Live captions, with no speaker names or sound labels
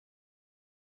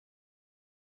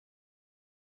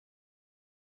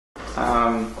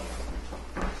I'm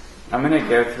going to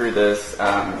go through this.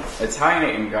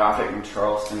 Italianate and Gothic in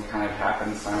Charleston kind of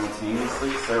happened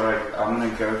simultaneously, so I'm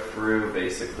going to go through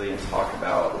basically and talk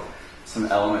about some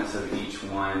elements of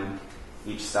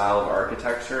each style of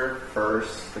architecture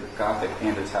first, the Gothic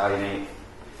and Italianate,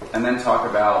 and then talk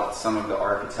about some of the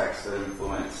architects that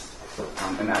influenced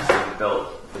and actually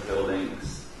built the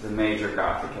buildings, the major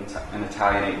Gothic and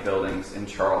Italianate buildings in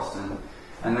Charleston,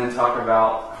 and then talk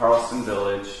about Charleston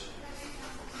Village.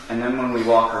 And then when we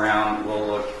walk around, we'll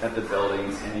look at the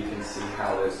buildings and you can see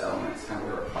how those elements kind of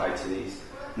are applied to these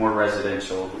more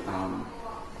residential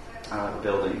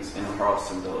buildings in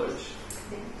Charleston Village.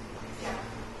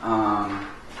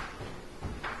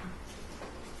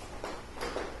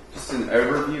 Just an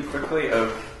overview quickly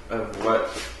of what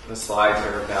the slides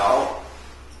are about.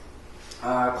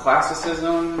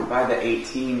 Classicism by the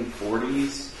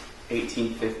 1840s,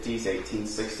 1850s,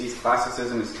 1860s,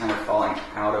 classicism is kind of falling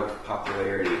out of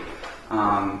popularity.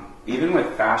 Even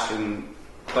with fashion,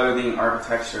 clothing,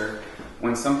 architecture,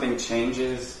 when something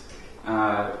changes,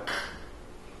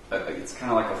 it's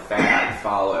kind of like a fad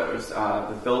follows.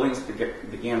 The buildings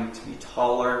began to be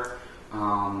taller.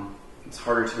 It's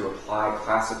harder to apply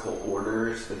classical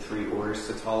orders, the three orders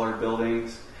to taller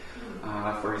buildings.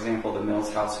 For example, the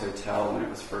Mills House Hotel, when it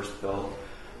was first built,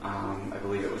 I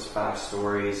believe it was 5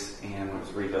 stories, and when it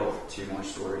was rebuilt, 2 more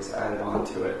stories added on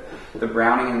to it. The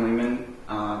Browning and Lehman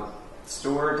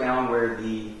store down where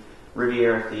the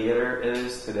Riviera Theater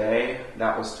is today,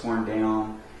 that was torn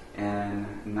down in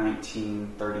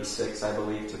 1936, I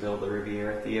believe, to build the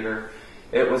Riviera Theater.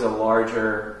 It was a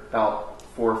larger, about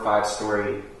 4 or 5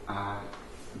 story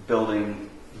building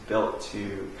built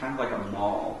to kind of like a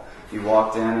mall. You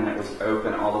walked in and it was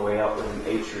open all the way up with an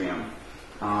atrium.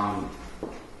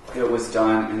 It was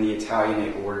done in the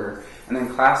Italianate order. And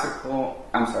then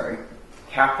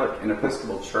Catholic and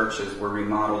Episcopal churches were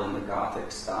remodeled in the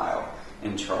Gothic style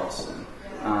in Charleston.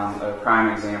 A prime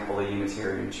example, the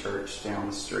Unitarian Church down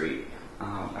the street.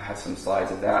 I have some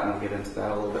slides of that, and we'll get into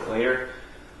that a little bit later.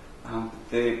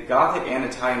 The Gothic and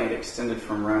Italianate extended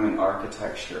from Roman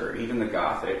architecture. Even the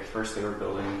Gothic, first they were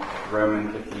building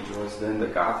Roman cathedrals, then the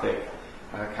Gothic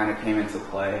kind of came into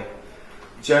play.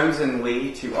 Jones and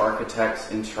Lee, 2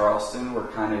 architects in Charleston, were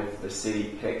kind of the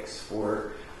city picks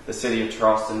for the city of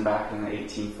Charleston back in the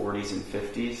 1840s and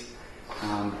 50s.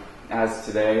 As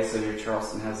today, the city of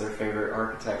Charleston has their favorite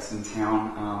architects in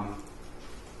town.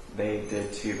 They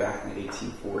did too back in the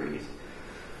 1840s.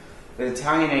 The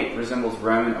Italianate resembles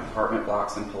Roman apartment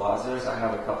blocks and palazzos. I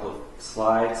have a couple of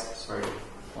slides. Sorry,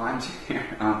 blind you here.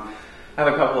 I have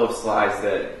a couple of slides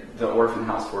that the Orphan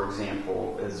House, for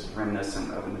example, is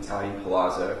reminiscent of an Italian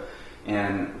palazzo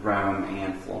in Rome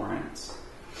and Florence.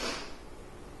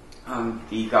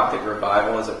 The Gothic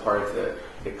revival is a part of the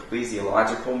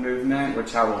ecclesiological movement,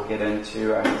 which I will get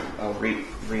into. I'll read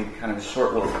kind of a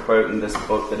short little quote in this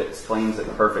book that explains it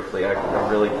perfectly. I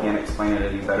really can't explain it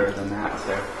any better than that,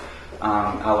 so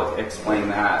I'll explain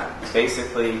that.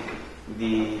 Basically,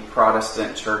 the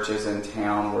Protestant churches in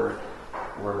town were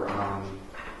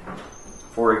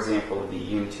for example, the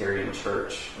Unitarian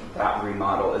Church, that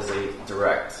remodel is a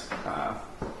direct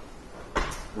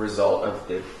result of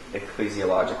the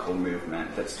ecclesiological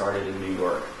movement that started in New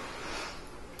York.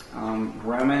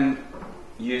 Roman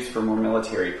used for more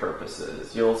military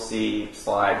purposes. You'll see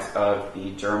slides of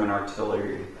the German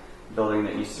artillery building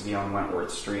that used to be on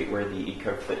Wentworth Street, where the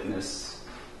Eco-Fitness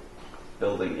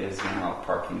building is now,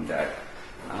 parking deck.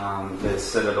 The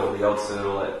Citadel, the old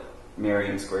Citadel at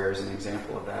Marion Square is an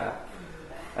example of that.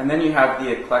 And then you have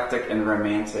the eclectic and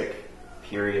romantic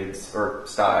periods or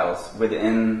styles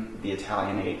within the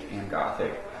Italianate and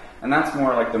Gothic. And that's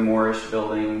more like the Moorish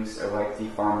buildings, or like the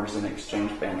Farmers and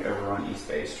Exchange Bank over on East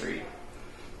Bay Street.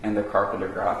 And the Carpenter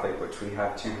Gothic, which we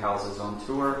have 2 houses on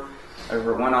tour,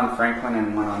 one on Franklin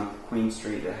and one on Queen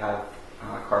Street that have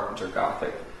Carpenter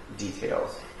Gothic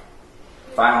details.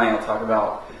 Finally, I'll talk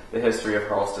about the history of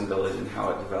Charleston Village and how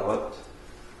it developed.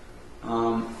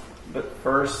 But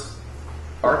first,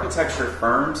 architecture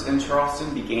firms in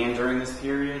Charleston began during this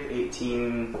period,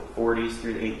 1840s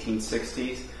through the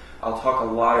 1860s. I'll talk a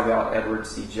lot about Edward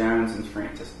C. Jones and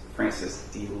Francis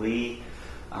D. Lee.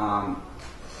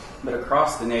 But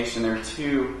across the nation, there are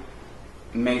 2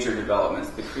 major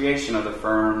developments: the creation of the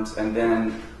firms, and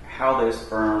then how those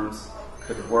firms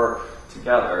could work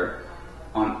together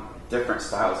on different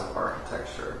styles of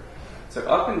architecture. So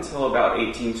up until about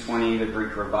 1820, the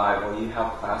Greek Revival, you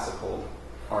have classical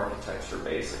architecture,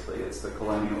 basically. It's the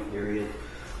colonial period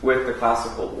with the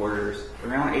classical orders.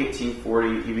 Around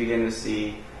 1840, you begin to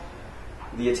see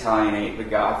the Italianate, the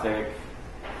Gothic,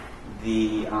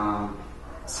 the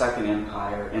Second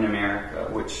Empire in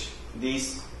America, which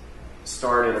these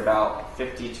started about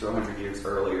 50 to 100 years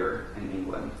earlier in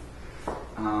England.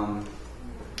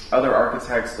 Other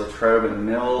architects, Latrobe and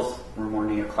Mills, were more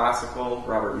neoclassical.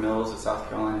 Robert Mills, a South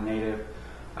Carolina native,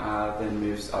 then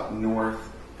moves up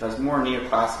north, does more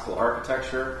neoclassical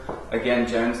architecture. Again,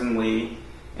 Jones and Lee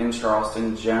in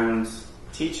Charleston. Jones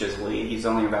teaches Lee. He's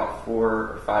only about 4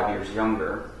 or 5 years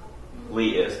younger,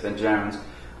 Lee is, than Jones.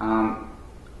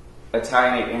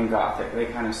 Italianate and Gothic. They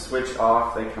kind of switch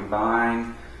off, they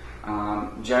combine.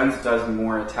 Jones does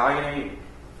more Italianate,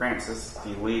 Francis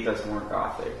D. Lee does more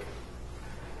Gothic.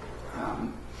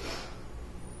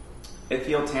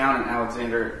 Ithiel Town and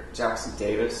Alexander Jackson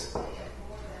Davis,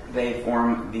 they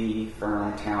form the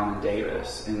firm Town and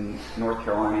Davis. In North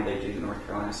Carolina, they do the North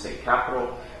Carolina State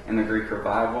Capitol in the Greek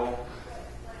Revival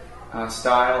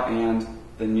style, and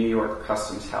the New York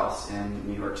Customs House in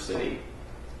New York City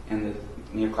in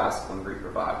the Neoclassical and Greek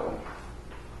Revival.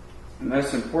 The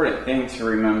most important thing to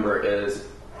remember is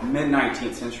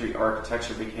mid-19th century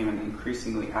architecture became an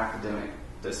increasingly academic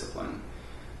discipline.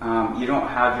 You don't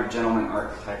have your gentleman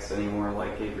architects anymore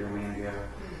like Gabriel Mango,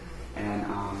 and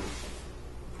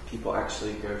people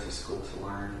actually go to school to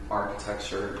learn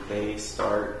architecture. They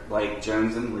start, like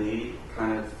Jones and Lee,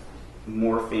 kind of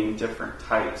morphing different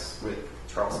types with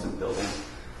Charleston building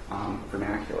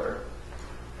vernacular.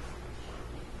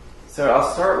 So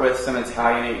I'll start with some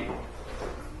Italianate.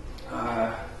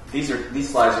 These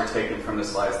slides are taken from the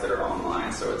slides that are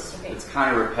online, so it's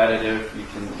kind of repetitive. You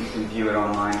can view it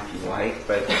online if you like,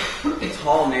 but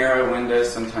tall, narrow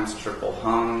windows, sometimes triple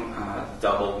hung,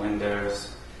 double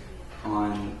windows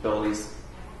on buildings,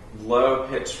 low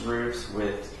pitched roofs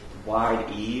with wide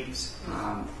eaves,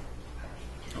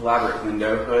 elaborate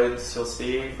window hoods. You'll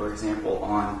see, for example,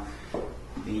 on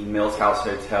the Mills House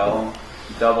Hotel,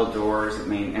 double doors at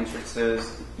main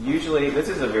entrances. Usually, this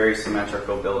is a very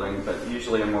symmetrical building, but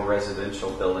usually a more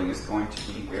residential building is going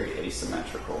to be very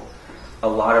asymmetrical. A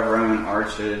lot of Roman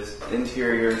arches.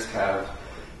 Interiors have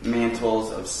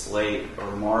mantles of slate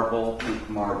or marble, pink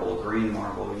marble, green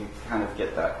marble. You kind of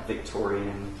get that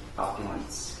Victorian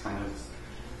opulence kind of,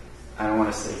 I don't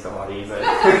want to say gaudy, but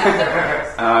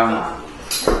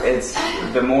it's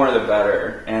the more the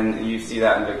better. And you see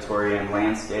that in Victorian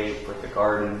landscape with the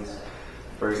gardens.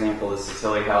 For example, the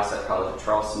Cecilia House at College of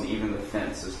Charleston, even the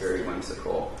fence is very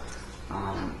whimsical.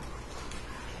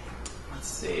 Let's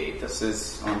see, this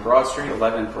is on Broad Street,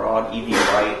 11 Broad, E.V.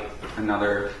 White,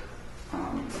 another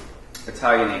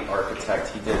Italianate architect.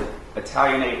 He did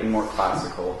Italianate and more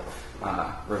classical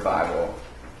revival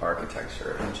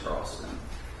architecture in Charleston.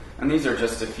 And these are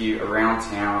just a few around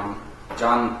town.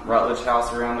 John Rutledge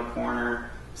House around the corner,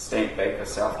 State Bank of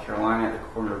South Carolina at the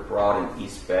corner of Broad and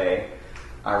East Bay.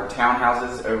 Our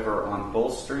townhouses over on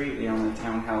Bull Street, the only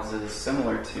townhouses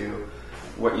similar to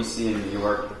what you see in New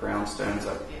York, the brownstones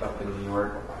up in New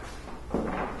York.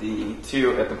 The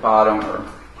two at the bottom are,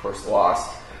 of course,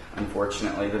 lost,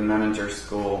 unfortunately. The Memminger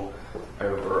School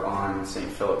over on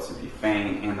St. Philip's and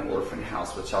Bufang, and the Orphan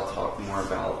House, which I'll talk more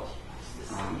about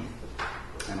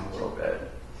in a little bit.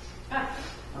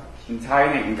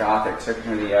 Italianate and Gothic,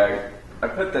 chicken or the egg. I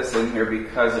put this in here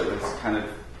because it was kind of,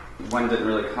 one didn't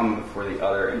really come before the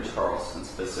other in Charleston,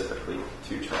 specifically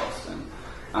to Charleston.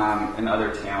 In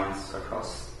other towns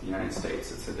across the United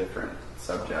States, it's a different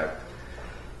subject.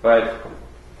 But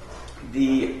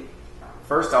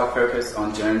first I'll focus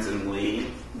on Jones and Lee.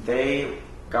 They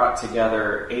got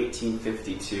together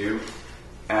 1852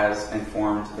 and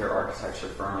formed their architecture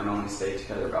firm and only stayed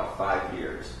together about 5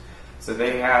 years. So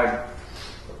they had,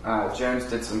 Jones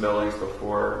did some buildings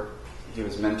before he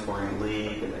was mentoring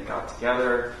Lee, and they got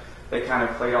together. They kind of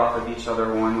played off of each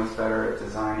other. One was better at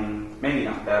designing, maybe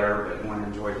not better, but one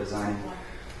enjoyed designing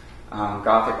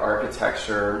Gothic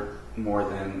architecture more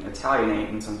than Italianate,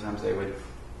 and sometimes they would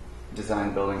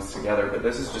design buildings together. But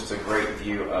this is just a great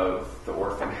view of the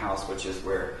Orphan House, which is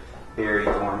where Barry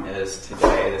Dorm is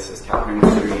today. This is Calhoun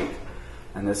Street,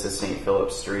 and this is St.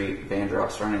 Philip Street.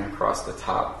 Vandross running across the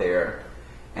top there.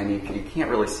 And you can't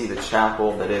really see the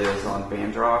chapel that it is on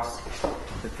Vandross.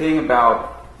 The thing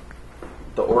about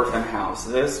the Orphan House,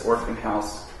 this Orphan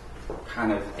House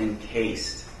kind of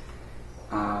encased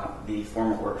the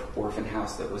former Orphan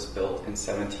House that was built in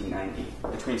 1790,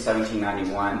 between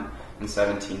 1791 and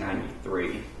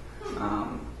 1793.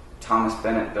 Thomas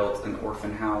Bennett built an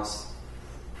Orphan House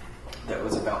that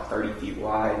was about 30 feet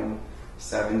wide and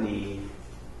 72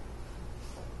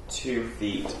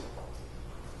 feet,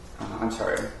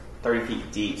 30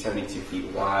 feet deep, 72 feet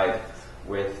wide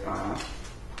with, get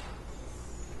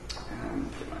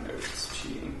my notes,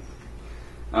 cheating,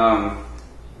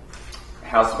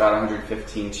 housed about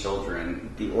 115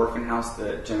 children. The orphan house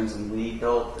that Jones and Lee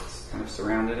built, that's kind of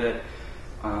surrounded it,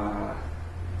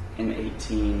 in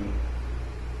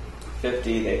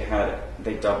 1850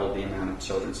 they doubled the amount of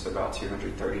children, so about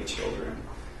 230 children.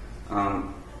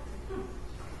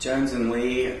 Jones and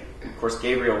Lee, of course,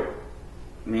 Gabriel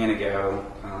Manigo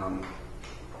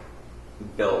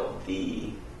built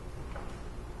the,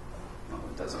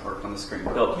 it doesn't work on the screen,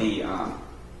 built the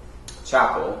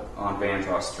chapel on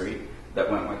Vandross Street that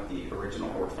went with the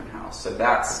original orphan house. So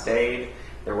that stayed.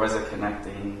 There was a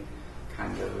connecting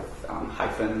kind of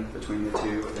hyphen between the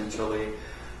two eventually.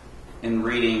 In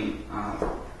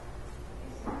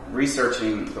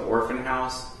researching the orphan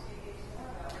house,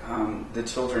 the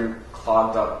children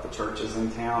clogged up the churches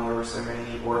in town. There were so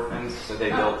many orphans, so they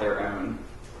built their own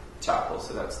chapel.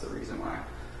 So that's the reason why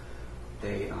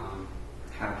they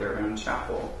have their own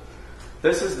chapel.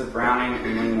 This is the Browning and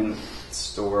Lehman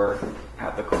store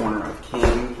at the corner of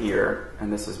King here,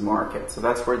 and this is Market. So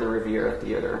that's where the Riviera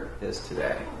Theater is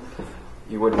today.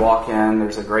 You would walk in,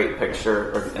 there's a great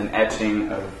picture, or an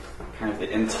etching of kind of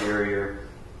the interior,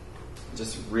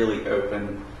 just really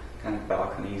open kind of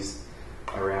balconies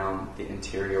around the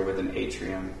interior with an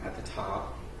atrium at the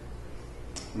top.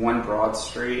 1 Broad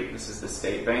Street, this is the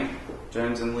State Bank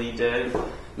Jones and Lee did. And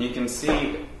you can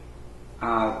see,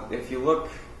 if you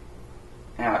look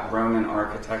at Roman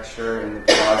architecture and the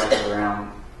plazas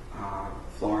around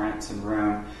Florence and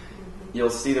Rome, you'll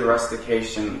see the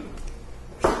rustication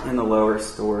in the lower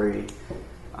story,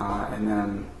 and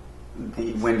then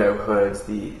the window hoods,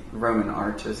 the Roman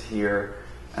arches here,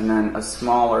 and then a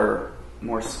smaller,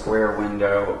 more square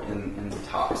window in the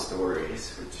top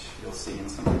stories, which you'll see in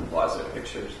some of the plaza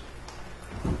pictures.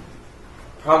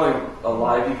 Probably a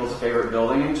lot of people's favorite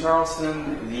building in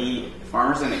Charleston, the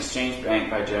Farmers and Exchange Bank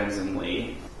by Jones and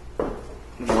Lee.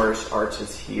 Moorish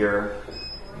arches here,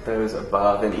 those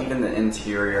above, and even the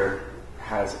interior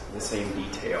has the same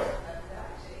detail.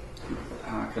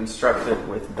 Constructed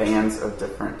with bands of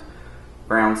different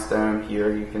brownstone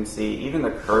here. You can see even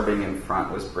the curbing in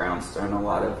front was brownstone. A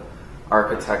lot of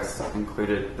architects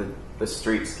included the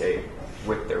streetscape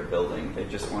with their building. They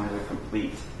just wanted a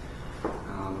complete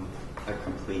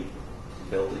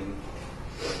building.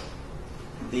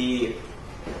 The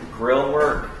grill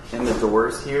work in the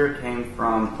doors here came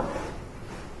from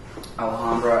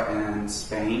Alhambra and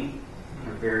Spain,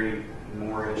 a very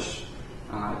Moorish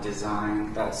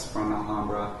design. That's from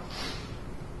Alhambra.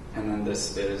 And then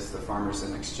this is the Farmers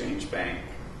and Exchange Bank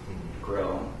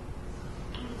grill.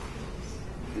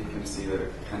 You can see the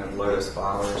kind of lotus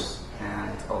flowers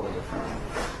and all the different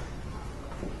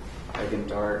egg and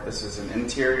dark. This is an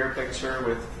interior picture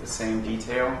with the same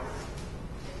detail.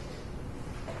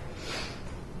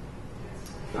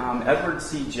 Edward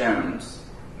C. Jones,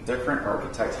 different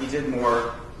architect. He did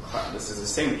more, this is the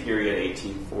same period,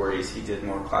 1840s. He did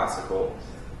more classical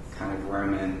kind of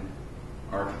Roman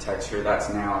architecture. That's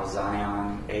now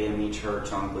Zion AME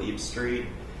Church on Glebe Street.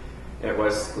 It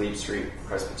was Glebe Street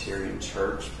Presbyterian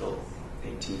Church, built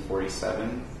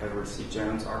 1847, Edward C.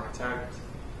 Jones, architect.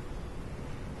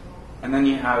 And then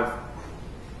you have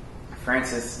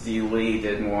Francis D. Lee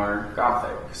did more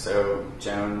Gothic. So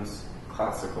Jones,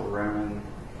 classical Roman,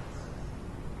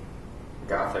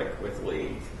 Gothic with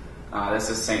Lee. This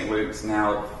is St. Luke's,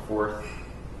 now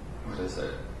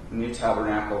New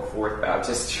Tabernacle Fourth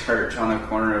Baptist Church on the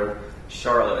corner of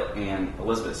Charlotte and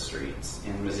Elizabeth Streets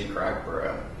in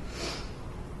Mizzy-Cragborough.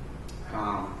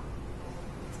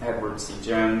 Edward C.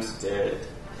 Jones did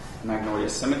Magnolia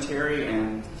Cemetery,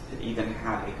 and it even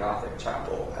had a Gothic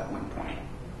chapel at one point.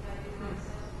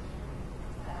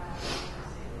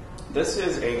 This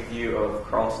is a view of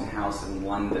Carlton House in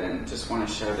London. Just want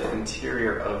to show the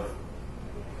interior of,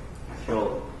 if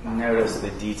you'll notice the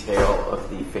detail of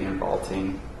the fan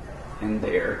vaulting in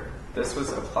there. This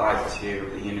was applied to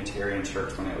the Unitarian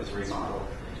Church when it was remodeled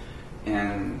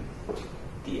in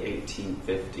the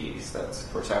 1850s. That's,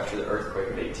 of course, after the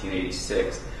earthquake of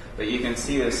 1886. But you can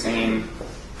see the same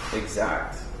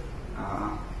exact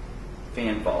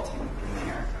fan vaulting in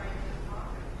there.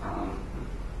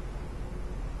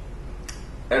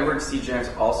 Edward C. Jones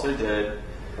also did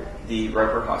the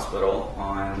Roper Hospital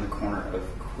on the corner of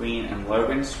Queen and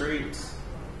Logan Streets,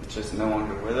 which is no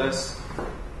longer with us.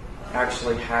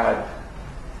 Actually had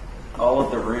all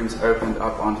of the rooms opened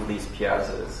up onto these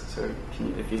piazzas. So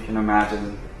if you can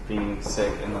imagine being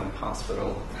sick in the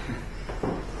hospital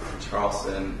in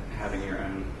Charleston, having your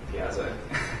own piazza.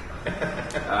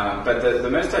 But the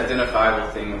most identifiable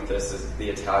thing with this is the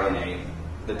Italianate,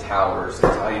 the towers,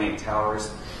 Italianate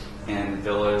towers and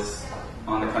villas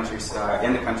on the countryside,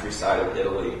 in the countryside of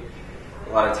Italy. A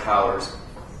lot of towers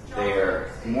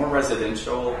there. More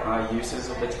residential uses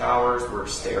of the towers were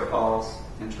stair halls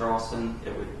in Charleston.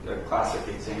 A classic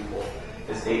example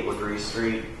is 8 Legree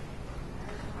Street,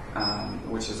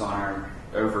 which is on our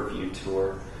overview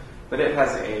tour. But it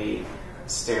has a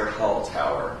stair hall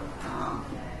tower. I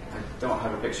don't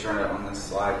have a picture of it on this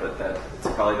slide, but it's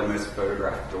probably the most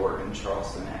photographed door in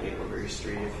Charleston at 8 Legree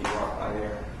Street if you walk by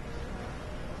there.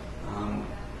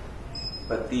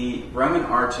 But the Roman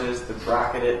arches, the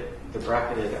bracketed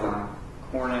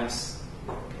cornice,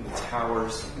 the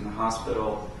towers in the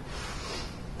hospital.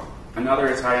 Another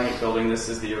Italianate building, this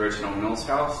is the original Mills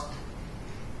House.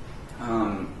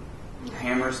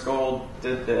 Hammarskjöld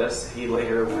did this. He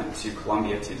later went to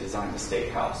Columbia to design the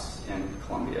State House in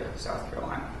Columbia, South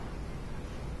Carolina.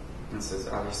 This is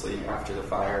obviously after the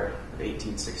fire of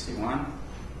 1861.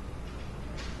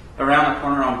 Around the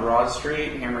corner on Broad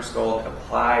Street, Hammarskjöld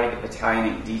applied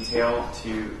Italianate detail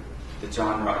to the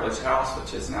John Rutledge House,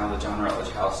 which is now the John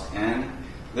Rutledge House Inn.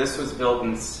 This was built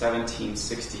in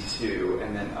 1762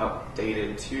 and then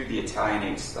updated to the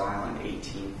Italianate style in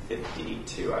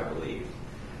 1852, I believe.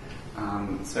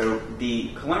 So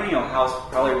the colonial house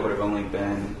probably would have only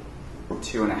been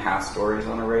 2.5 stories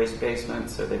on a raised basement,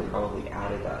 so they probably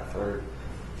added that third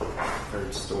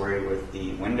story with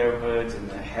the window hoods and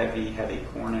the heavy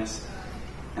cornice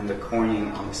and the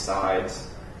coining on the sides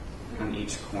on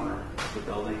each corner of the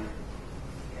building.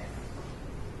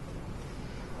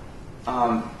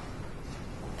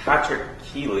 Patrick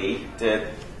Keeley did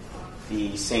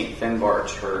the St. Finbar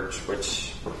Church,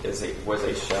 which was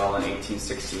a shell in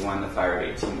 1861. The fire of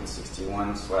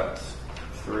 1861 swept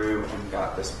through and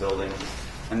got this building.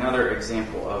 Another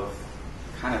example of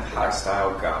kind of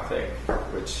high-style Gothic,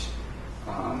 which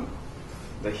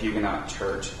the Huguenot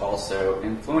Church also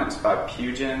influenced by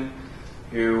Pugin,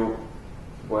 who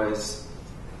was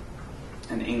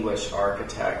an English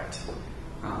architect.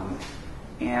 And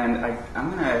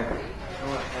I'm going to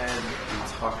go ahead and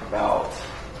talk about,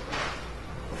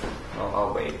 well,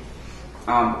 I'll wait.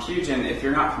 Pugin, if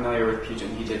you're not familiar with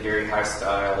Pugin, he did very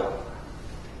high-style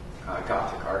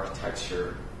Gothic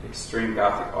architecture, extreme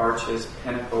Gothic arches,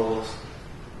 pinnacles,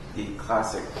 the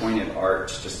classic pointed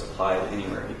arch just applied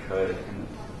anywhere he could, and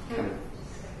kind of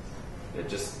it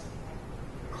just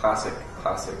classic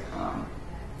Gothic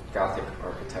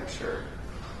architecture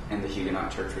in the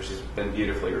Huguenot Church, which has been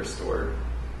beautifully restored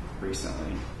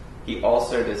recently. He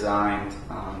also designed,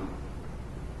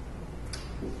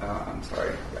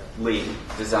 Lee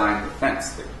designed the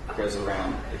fence that goes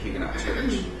around the Huguenot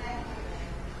Church.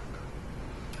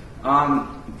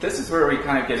 This is where we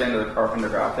kind of get into the Carpenter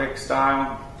Gothic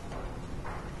style.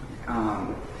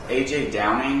 A.J.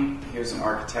 Downing, he was an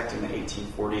architect in the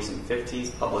 1840s and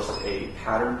 50s, published a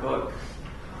pattern book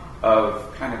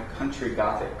of kind of country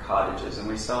Gothic cottages, and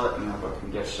we sell it in our book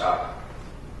and gift shop.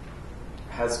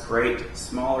 It has great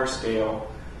smaller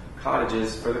scale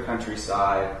cottages for the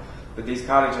countryside, but these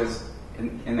cottages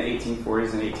in the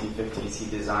 1840s and 1850s he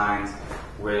designed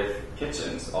with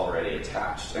kitchens already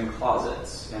attached and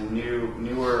closets and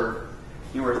newer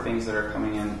things that are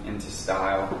coming into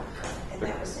style. And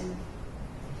that was in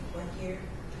what year?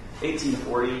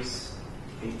 1840s,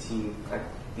 I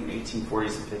think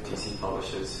 1840s and 50s he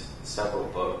publishes several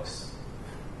books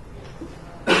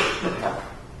that have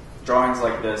drawings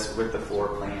like this with the floor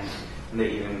plan, and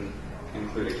they even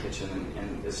include a kitchen,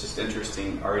 and it's just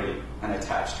interesting, already an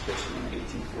attached kitchen in the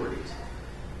 1840s.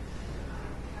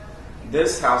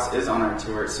 This house is on our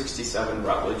tour at 67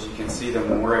 Rutledge. You can see the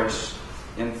Moorish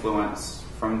influence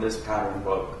from this pattern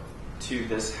book to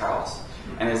this house,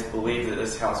 and it's believed that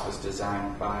this house was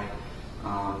designed by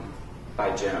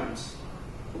Jones.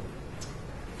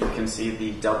 You can see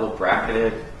the double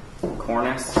bracketed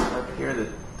cornice up here, the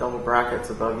double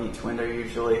brackets above each window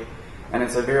usually, and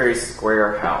it's a very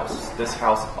square house. This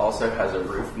house also has a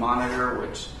roof monitor,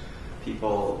 which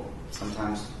people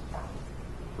sometimes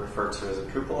refer to as a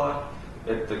cupola.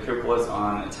 The cupolas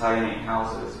on Italianate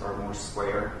houses are more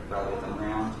square rather than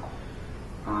round.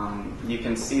 You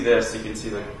can see this, you can see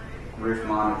the roof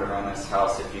monitor on this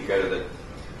house if you go to the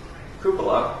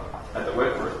cupola at the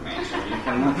Whitworth Mansion. You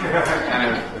can look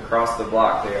kind of across the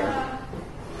block there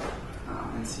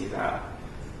and see that.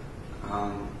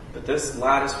 But this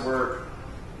lattice work,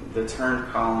 the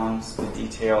turned columns, the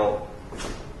detail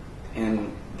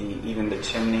in even the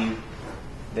chimney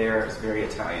there is very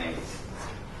Italianate.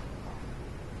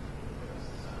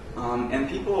 And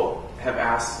people have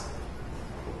asked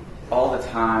all the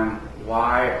time,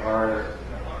 why are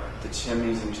the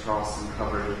chimneys in Charleston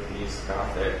covered with these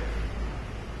Gothic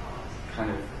kind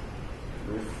of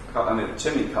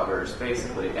chimney covers,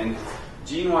 basically? And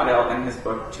Gene Waddell, in his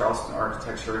book Charleston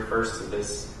Architecture, refers to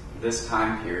this this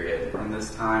time period and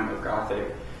this time of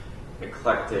Gothic,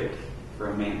 eclectic,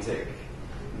 romantic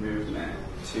movement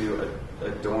to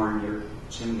adorn your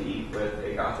chimney with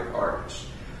a Gothic arch.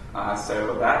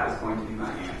 So that is going to be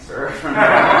my answer from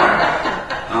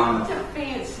now on. To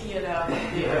fancy it up.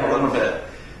 Yeah, a little bit.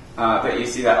 But you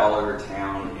see that all over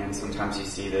town, and sometimes you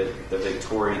see the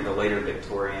later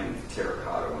Victorian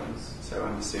terracotta ones. So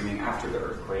I'm assuming after the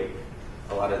earthquake,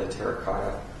 a lot of the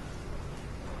terracotta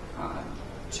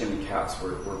chimney caps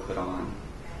were put on.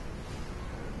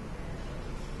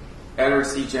 Edward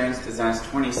C. Jones designs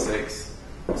 26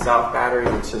 South Battery,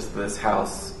 which is this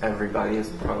house. Everybody is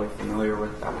probably familiar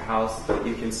with that house, but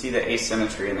you can see the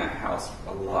asymmetry in that house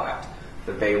a lot.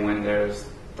 The bay windows,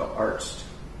 the arched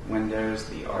windows,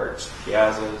 the arched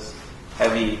piazzas,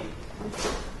 heavy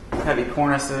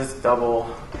cornices,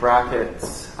 double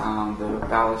brackets, the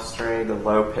balustrade, the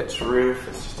low-pitched roof.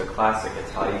 It's just a classic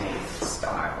Italianate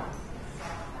style.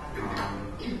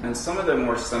 And some of the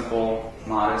more simple,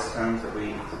 modest homes that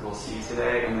we will see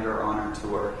today and that are on our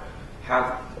tour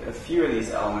have a few of these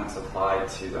elements applied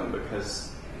to them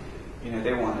because,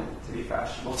 they wanted it to be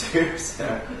fashionable too.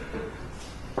 So,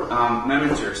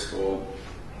 Meminger School,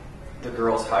 the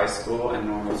girls' high school and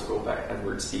normal school by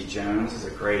Edward C. Jones, is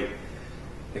a great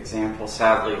example,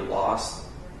 sadly lost.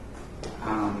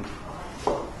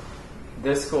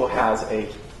 This school had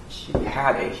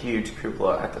a huge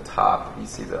cupola at the top. You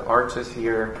see the arches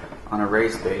here on a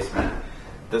raised basement.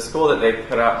 The school that they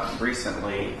put up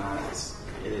recently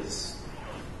is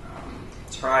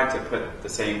tried to put the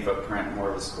same footprint, more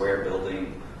of a square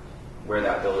building, where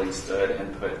that building stood,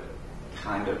 and put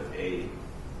kind of a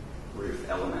roof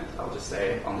element, I'll just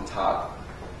say, on the top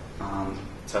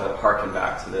to harken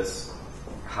back to this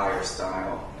higher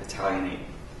style Italianate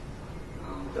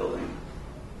building.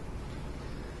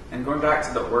 And going back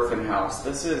to the orphan house,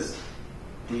 this is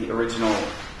the original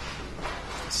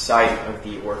site of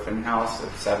the orphan house of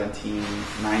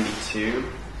 1792.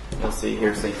 You'll see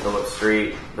here St. Philip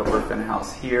Street, the orphan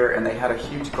house here, and they had a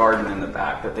huge garden in the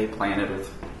back that they planted with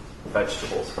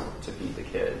vegetables to feed the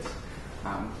kids.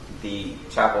 The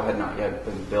chapel had not yet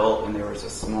been built, and there was a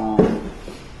small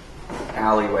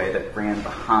alleyway that ran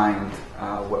behind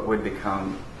what would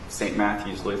become St.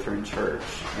 Matthew's Lutheran Church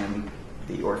and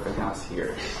the orphan house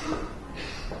here.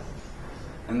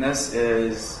 And this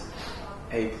is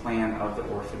a plan of the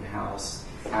orphan house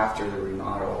after the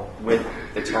remodel with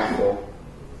the chapel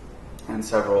and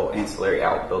several ancillary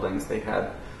outbuildings. They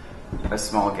had a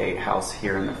small gatehouse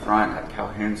here in the front at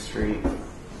Calhoun Street.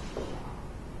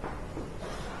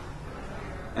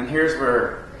 And here's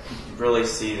where you really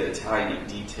see the Italianate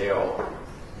detail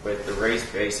with the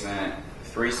raised basement,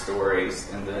 3 stories,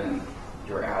 and then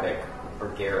your attic or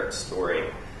garret story.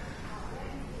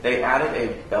 They added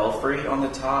a belfry on the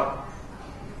top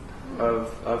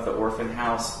of the orphan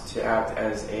house to act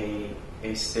as a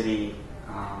city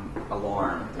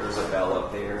alarm. There was a bell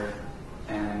up there,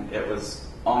 and it was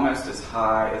almost as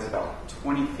high as about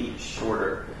 20 feet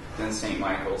shorter than St.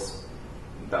 Michael's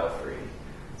belfry.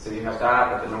 So you have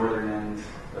that at the northern end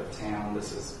of town.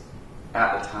 This is,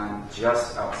 at the time,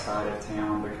 just outside of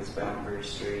town because Banbury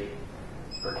Street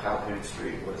or Calhoun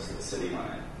Street was the city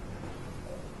limit.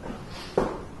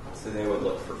 So they would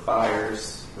look for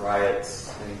fires,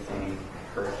 riots, anything,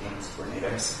 hurricanes,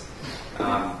 tornadoes.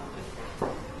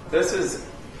 This is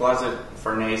Palazzo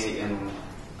Farnese in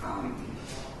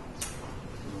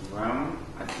Rome.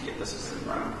 I think this is in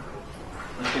Rome.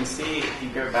 You can see if you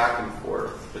go back and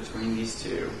forth between these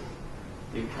two,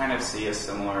 you kind of see a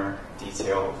similar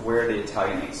detail where the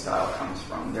Italianate style comes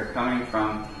from. They're coming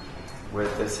from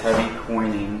with this heavy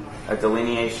coining, a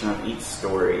delineation of each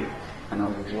story, and a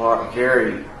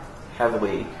very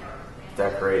heavily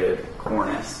decorated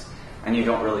cornice. And you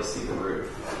don't really see the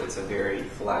roof. It's a very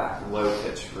flat,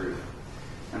 low-pitched roof.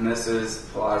 And this is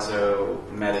Palazzo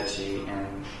Medici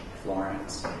in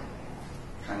Florence.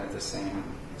 Kind of the same,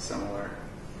 similar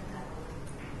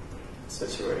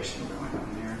situation going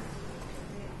on there.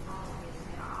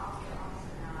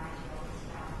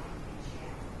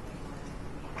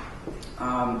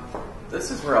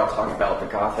 This is where I'll talk about the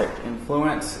Gothic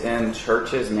influence in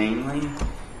churches mainly.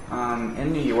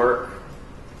 In New York,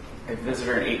 a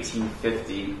visitor in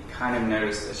 1850 kind of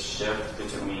noticed a shift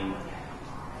between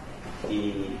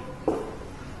the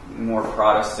more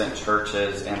Protestant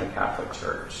churches and the Catholic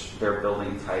Church, their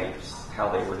building types, how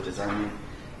they were designing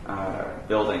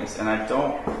buildings. And I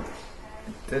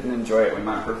didn't enjoy it when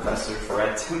my professors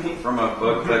read to me from a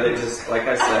book, but it just, like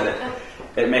I said,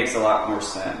 it makes a lot more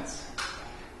sense.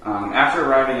 After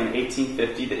arriving in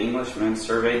 1850, the Englishmen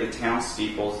surveyed the town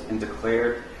steeples and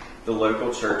declared the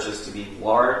local church is to be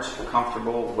large,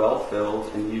 comfortable,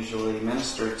 well-filled, and usually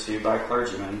ministered to by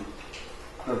clergymen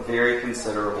of very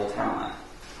considerable talent.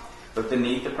 But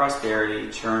beneath the prosperity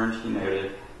churned, he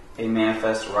noted, a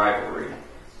manifest rivalry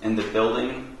in the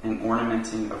building and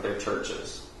ornamenting of their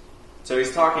churches. So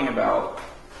he's talking about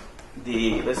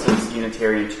this is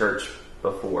Unitarian Church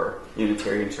before,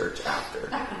 Unitarian Church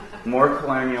after. More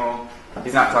colonial,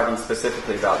 he's not talking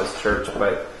specifically about this church,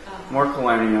 but more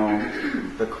colonial,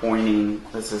 the coining,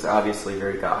 this is obviously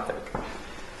very Gothic.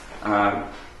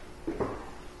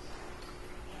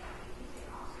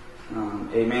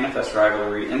 A manifest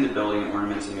rivalry in the building and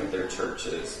ornamenting of their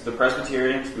churches. The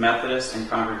Presbyterians, Methodists, and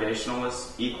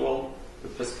Congregationalists equal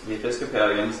the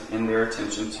Episcopalians in their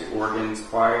attention to organs,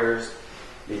 choirs,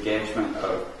 the engagement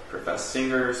of professed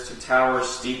singers, to towers,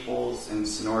 steeples, and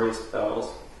sonorous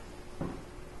bells,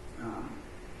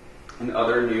 and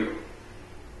other new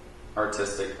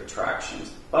artistic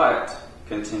attractions. But,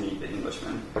 continued the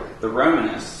Englishman, the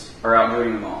Romanists are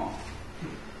outdoing them all,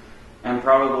 and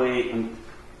probably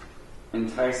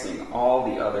enticing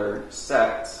all the other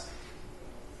sects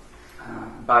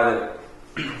by the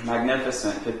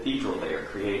magnificent cathedral they are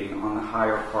creating on the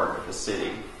higher part of the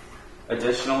city.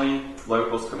 Additionally,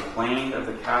 locals complained of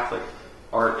the Catholic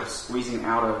art of squeezing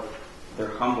out of their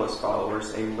humblest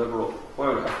followers a liberal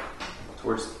quota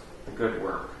towards the good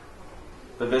work.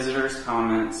 The visitors'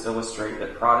 comments illustrate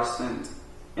that Protestant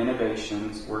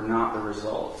innovations were not the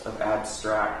result of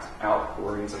abstract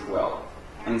outpourings of wealth.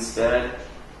 Instead,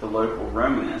 the local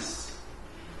Romanists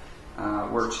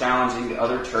were challenging the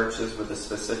other churches with a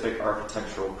specific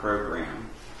architectural program.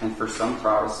 And for some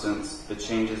Protestants, the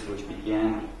changes would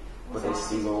begin with a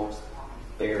single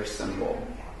fair symbol.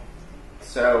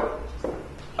 So,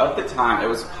 at the time, it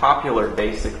was popular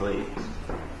basically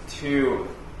to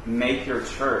make your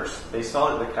church. They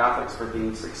saw that the Catholics were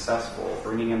being successful,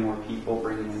 bringing in more people,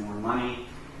 bringing in more money.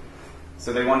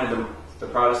 So they wanted to, the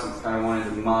Protestants kind of wanted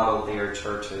to model their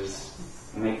churches,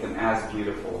 make them as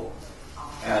beautiful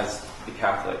as the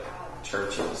Catholic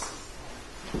churches.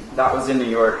 That was in New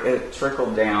York. It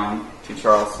trickled down to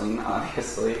Charleston,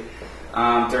 obviously.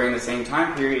 During the same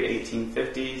time period,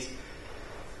 1850s,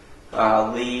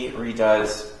 Lee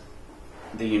redoes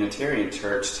the Unitarian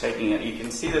Church, taking it. You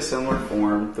can see the similar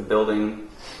form, the building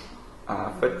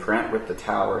footprint with the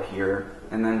tower here,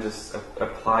 and then just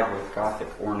applied with Gothic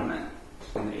ornament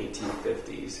in the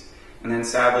 1850s. And then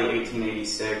sadly,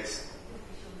 1886,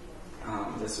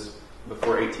 this is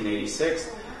before 1886,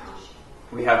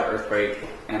 we have the earthquake,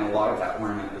 and a lot of that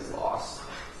ornament is lost.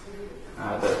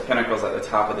 The pinnacles at the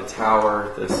top of the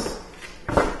tower, this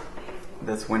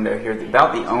window here,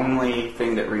 about the only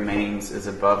thing that remains is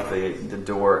above the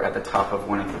door at the top of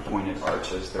one of the pointed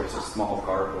arches. There's a small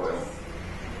gargoyle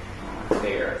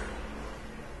there.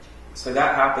 So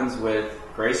that happens with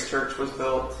Grace Church was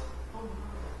built.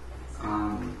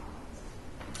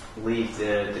 Lee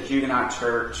did the Huguenot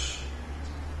Church,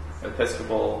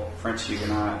 Episcopal, French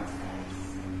Huguenot,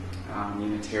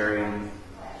 Unitarian.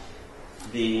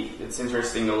 It's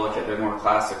interesting to look at the more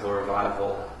classical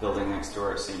revival building next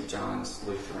door at St. John's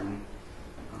Lutheran.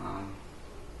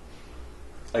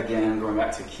 Again, going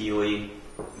back to Keeley,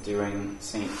 doing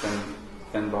St.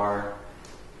 Finbar,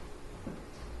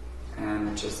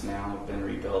 and just now been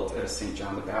rebuilt as St.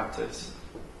 John the Baptist.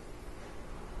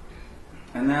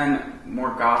 And then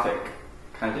more Gothic,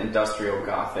 kind of industrial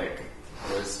Gothic,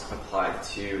 was applied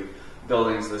to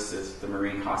buildings. This is the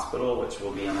Marine Hospital, which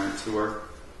will be on our tour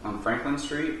on Franklin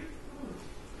Street.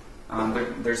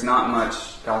 There's not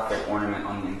much Gothic ornament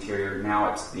on the interior.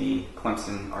 Now it's the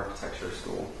Clemson Architecture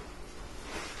School.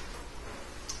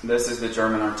 This is the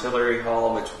German Artillery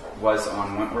Hall, which was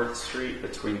on Wentworth Street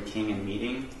between King and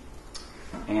Meeting.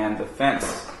 And the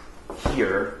fence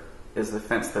here is the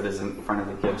fence that is in front of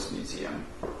the Gibbs Museum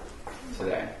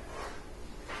today.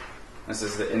 This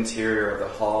is the interior of the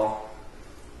hall.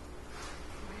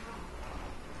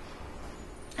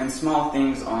 And small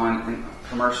things on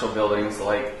commercial buildings,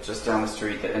 like just down the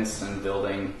street, the Ensign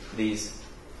building, these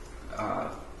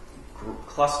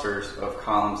clusters of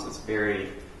columns is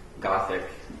very Gothic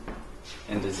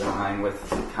in design, with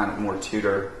kind of more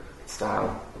Tudor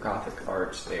style Gothic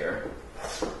arch there.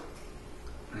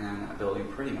 And that building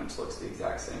pretty much looks the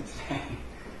exact same today.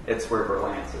 It's where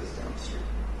Berlantz is down the street.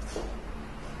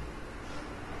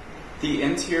 The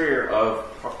interior of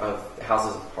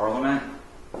Houses of Parliament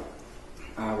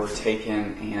were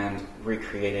taken and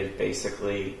recreated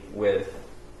basically with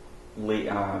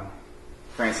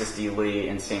Francis D. Lee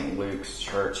and St. Luke's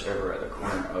Church over at the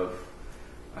corner of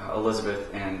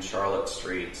Elizabeth and Charlotte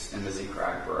Streets in the Zeke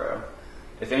Borough.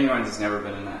 If anyone has never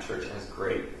been in that church, it has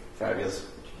great, fabulous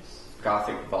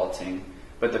Gothic vaulting,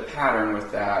 but the pattern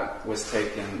with that was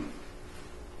taken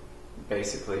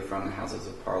basically from the Houses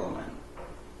of Parliament.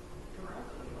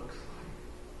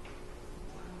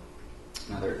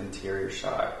 Another interior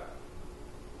shot.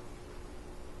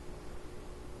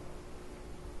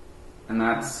 And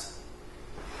that's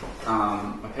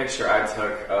a picture I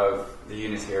took of the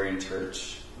Unitarian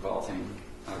Church vaulting.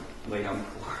 Laid on the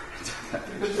floor. That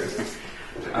picture.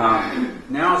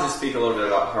 Now I'll just speak a little bit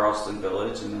about Charleston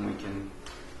Village, and then we can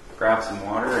grab some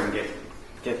water and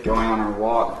get going on our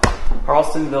walk.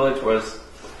 Charleston Village was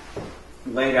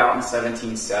laid out in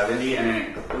 1770, and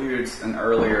it includes an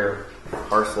earlier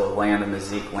parcel of land, the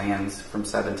Mazik lands from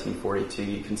 1742,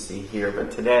 you can see here.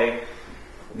 But today,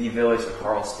 the village of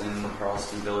Charleston, the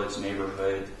Charleston Village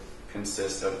neighborhood,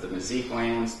 consists of the Mazik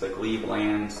lands, the glebe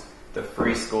lands, the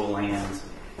free school lands,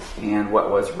 and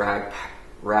what was rag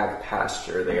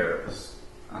pasture there, was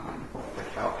the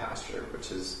cow pasture,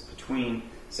 which is between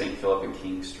St. Philip and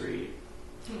King Street.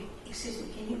 Excuse me,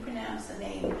 can you pronounce the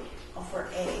name for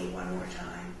A one more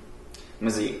time?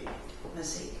 Mazik.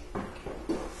 Mazik.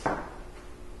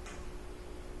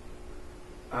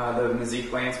 The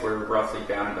Mazik lands were roughly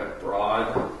bounded by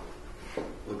Broad,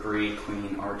 Legree,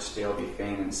 Queen, Archdale,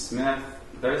 Bufane, and Smith.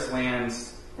 Those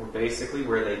lands were basically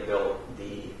where they built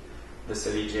the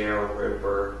city jail,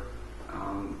 Roper,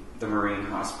 the Marine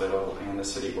Hospital, and the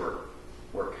city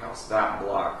workhouse. That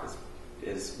block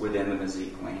is within the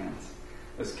Mazik lands.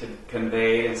 It was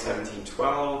conveyed in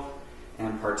 1712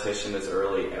 and partitioned as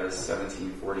early as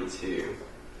 1742.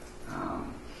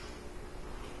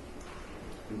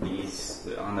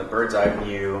 On the bird's eye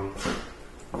view,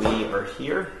 we are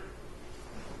here.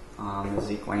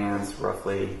 Mazik lands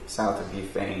roughly south of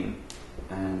Bufane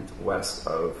and west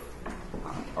of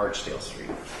Archdale Street.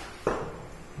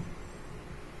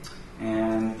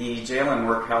 And the jail and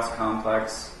workhouse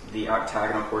complex, the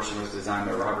octagonal portion was designed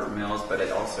by Robert Mills, but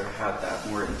it also had that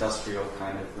more industrial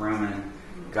kind of Roman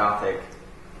Gothic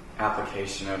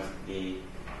application of the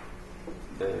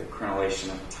crenellation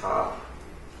at the top,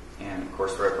 and of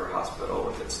course Roper Hospital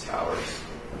with its towers.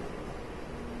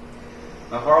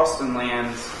 The Charleston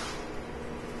lands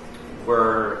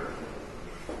were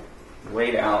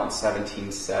laid out in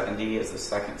 1770 as the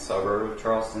second suburb of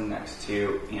Charleston, next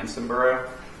to Ansonboro.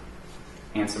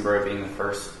 Ansonboro being the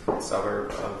first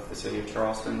suburb of the city of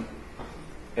Charleston.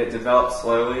 It developed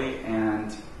slowly,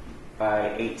 and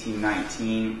by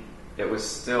 1819 it was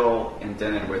still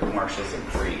indented with marshes and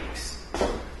creeks.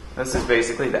 This is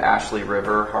basically the Ashley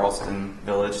River, Charleston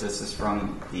Village. This is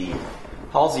from the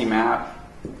Halsey map.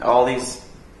 All these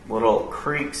little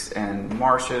creeks and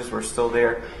marshes were still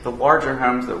there. The larger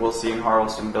homes that we'll see in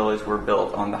Charleston Village were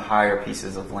built on the higher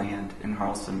pieces of land in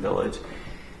Charleston Village.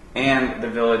 And the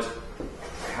village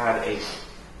had a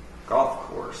golf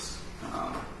course.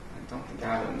 I don't think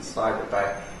I have it in the slide, but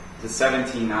by the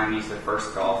 1790s, the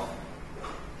first golf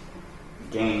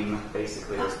game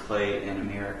basically was played in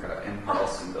America in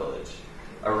Charleston Village,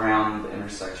 around the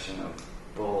intersection of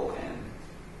Bull and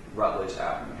Rutledge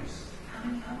Avenues. How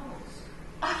many holes?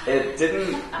 It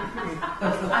didn't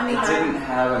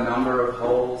have a number of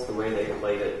holes. The way they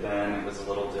played it then, it was a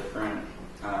little different.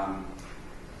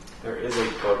 There is a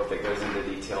book that goes into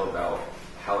detail about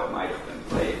how it might have been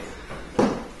played.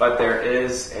 But there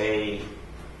is an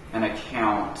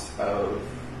account of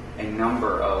a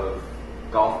number of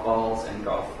golf balls and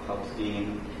golf clubs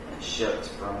being shipped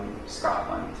from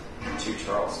Scotland to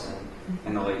Charleston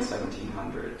in the late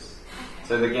 1700s.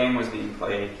 So the game was being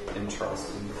played in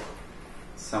Charleston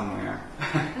somewhere.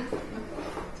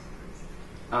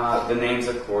 The names,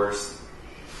 of course,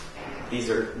 these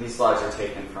slides are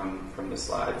taken from the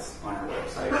slides on our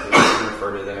website, so you can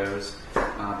refer to those,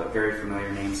 but very familiar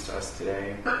names to us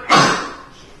today.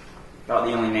 About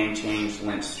the only name changed,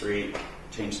 Lynch Street,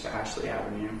 changed to Ashley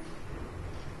Avenue.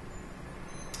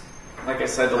 Like I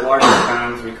said, the largest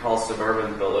homes we call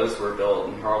suburban villas were built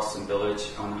in Charleston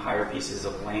Village on the higher pieces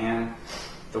of land.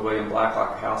 The William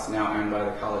Blacklock House, now owned by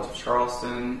the College of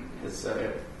Charleston, is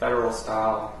a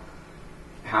federal-style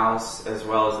house, as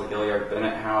well as the Gilliard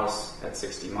Bennett House at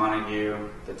 60 Montague.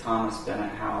 The Thomas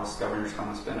Bennett House, Governor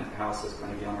Thomas Bennett House, is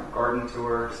going to be on our garden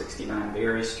tour. 69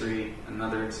 Berry Street,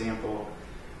 another example.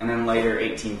 And then later,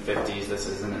 1850s, this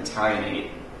is an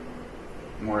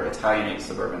more Italianate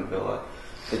suburban villa,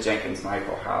 the Jenkins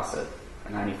Michael House at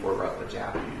 94 Rutledge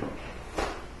Avenue.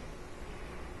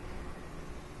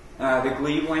 The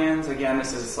glebe lands, again,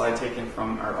 this is a slide taken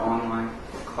from our online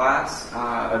class.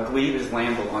 A glebe is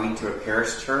land belonging to a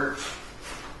parish church.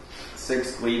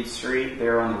 6 Glebe Street,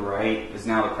 there on the right, is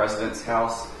now the president's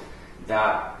house.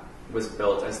 That was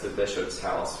built as the bishop's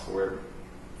house for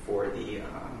the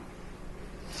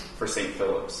for St.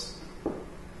 Philip's.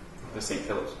 The St.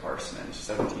 Philip's Parsonage,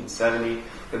 1770.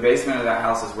 The basement of that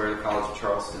house is where the College of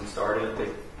Charleston started. They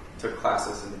took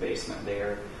classes in the basement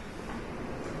there.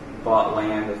 Bought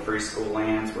land, the free school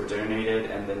lands were donated,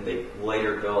 and then they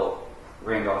later built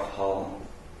Randolph Hall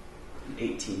in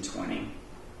 1820.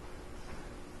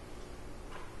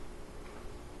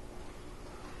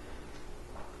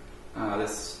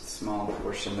 This small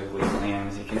portion of Glebe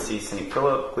lands, you can see St.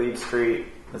 Philip, Glebe Street,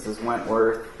 this is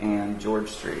Wentworth, and George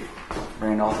Street.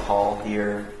 Randolph Hall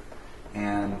here,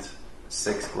 and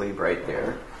 6 Glebe right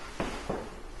there.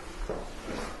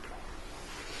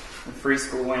 The free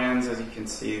school lands, as you can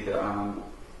see,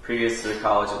 previous to the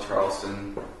College of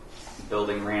Charleston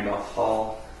building Randolph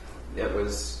Hall, it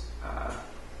was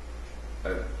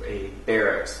a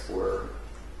barracks for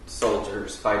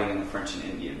soldiers fighting in the French and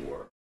Indian War.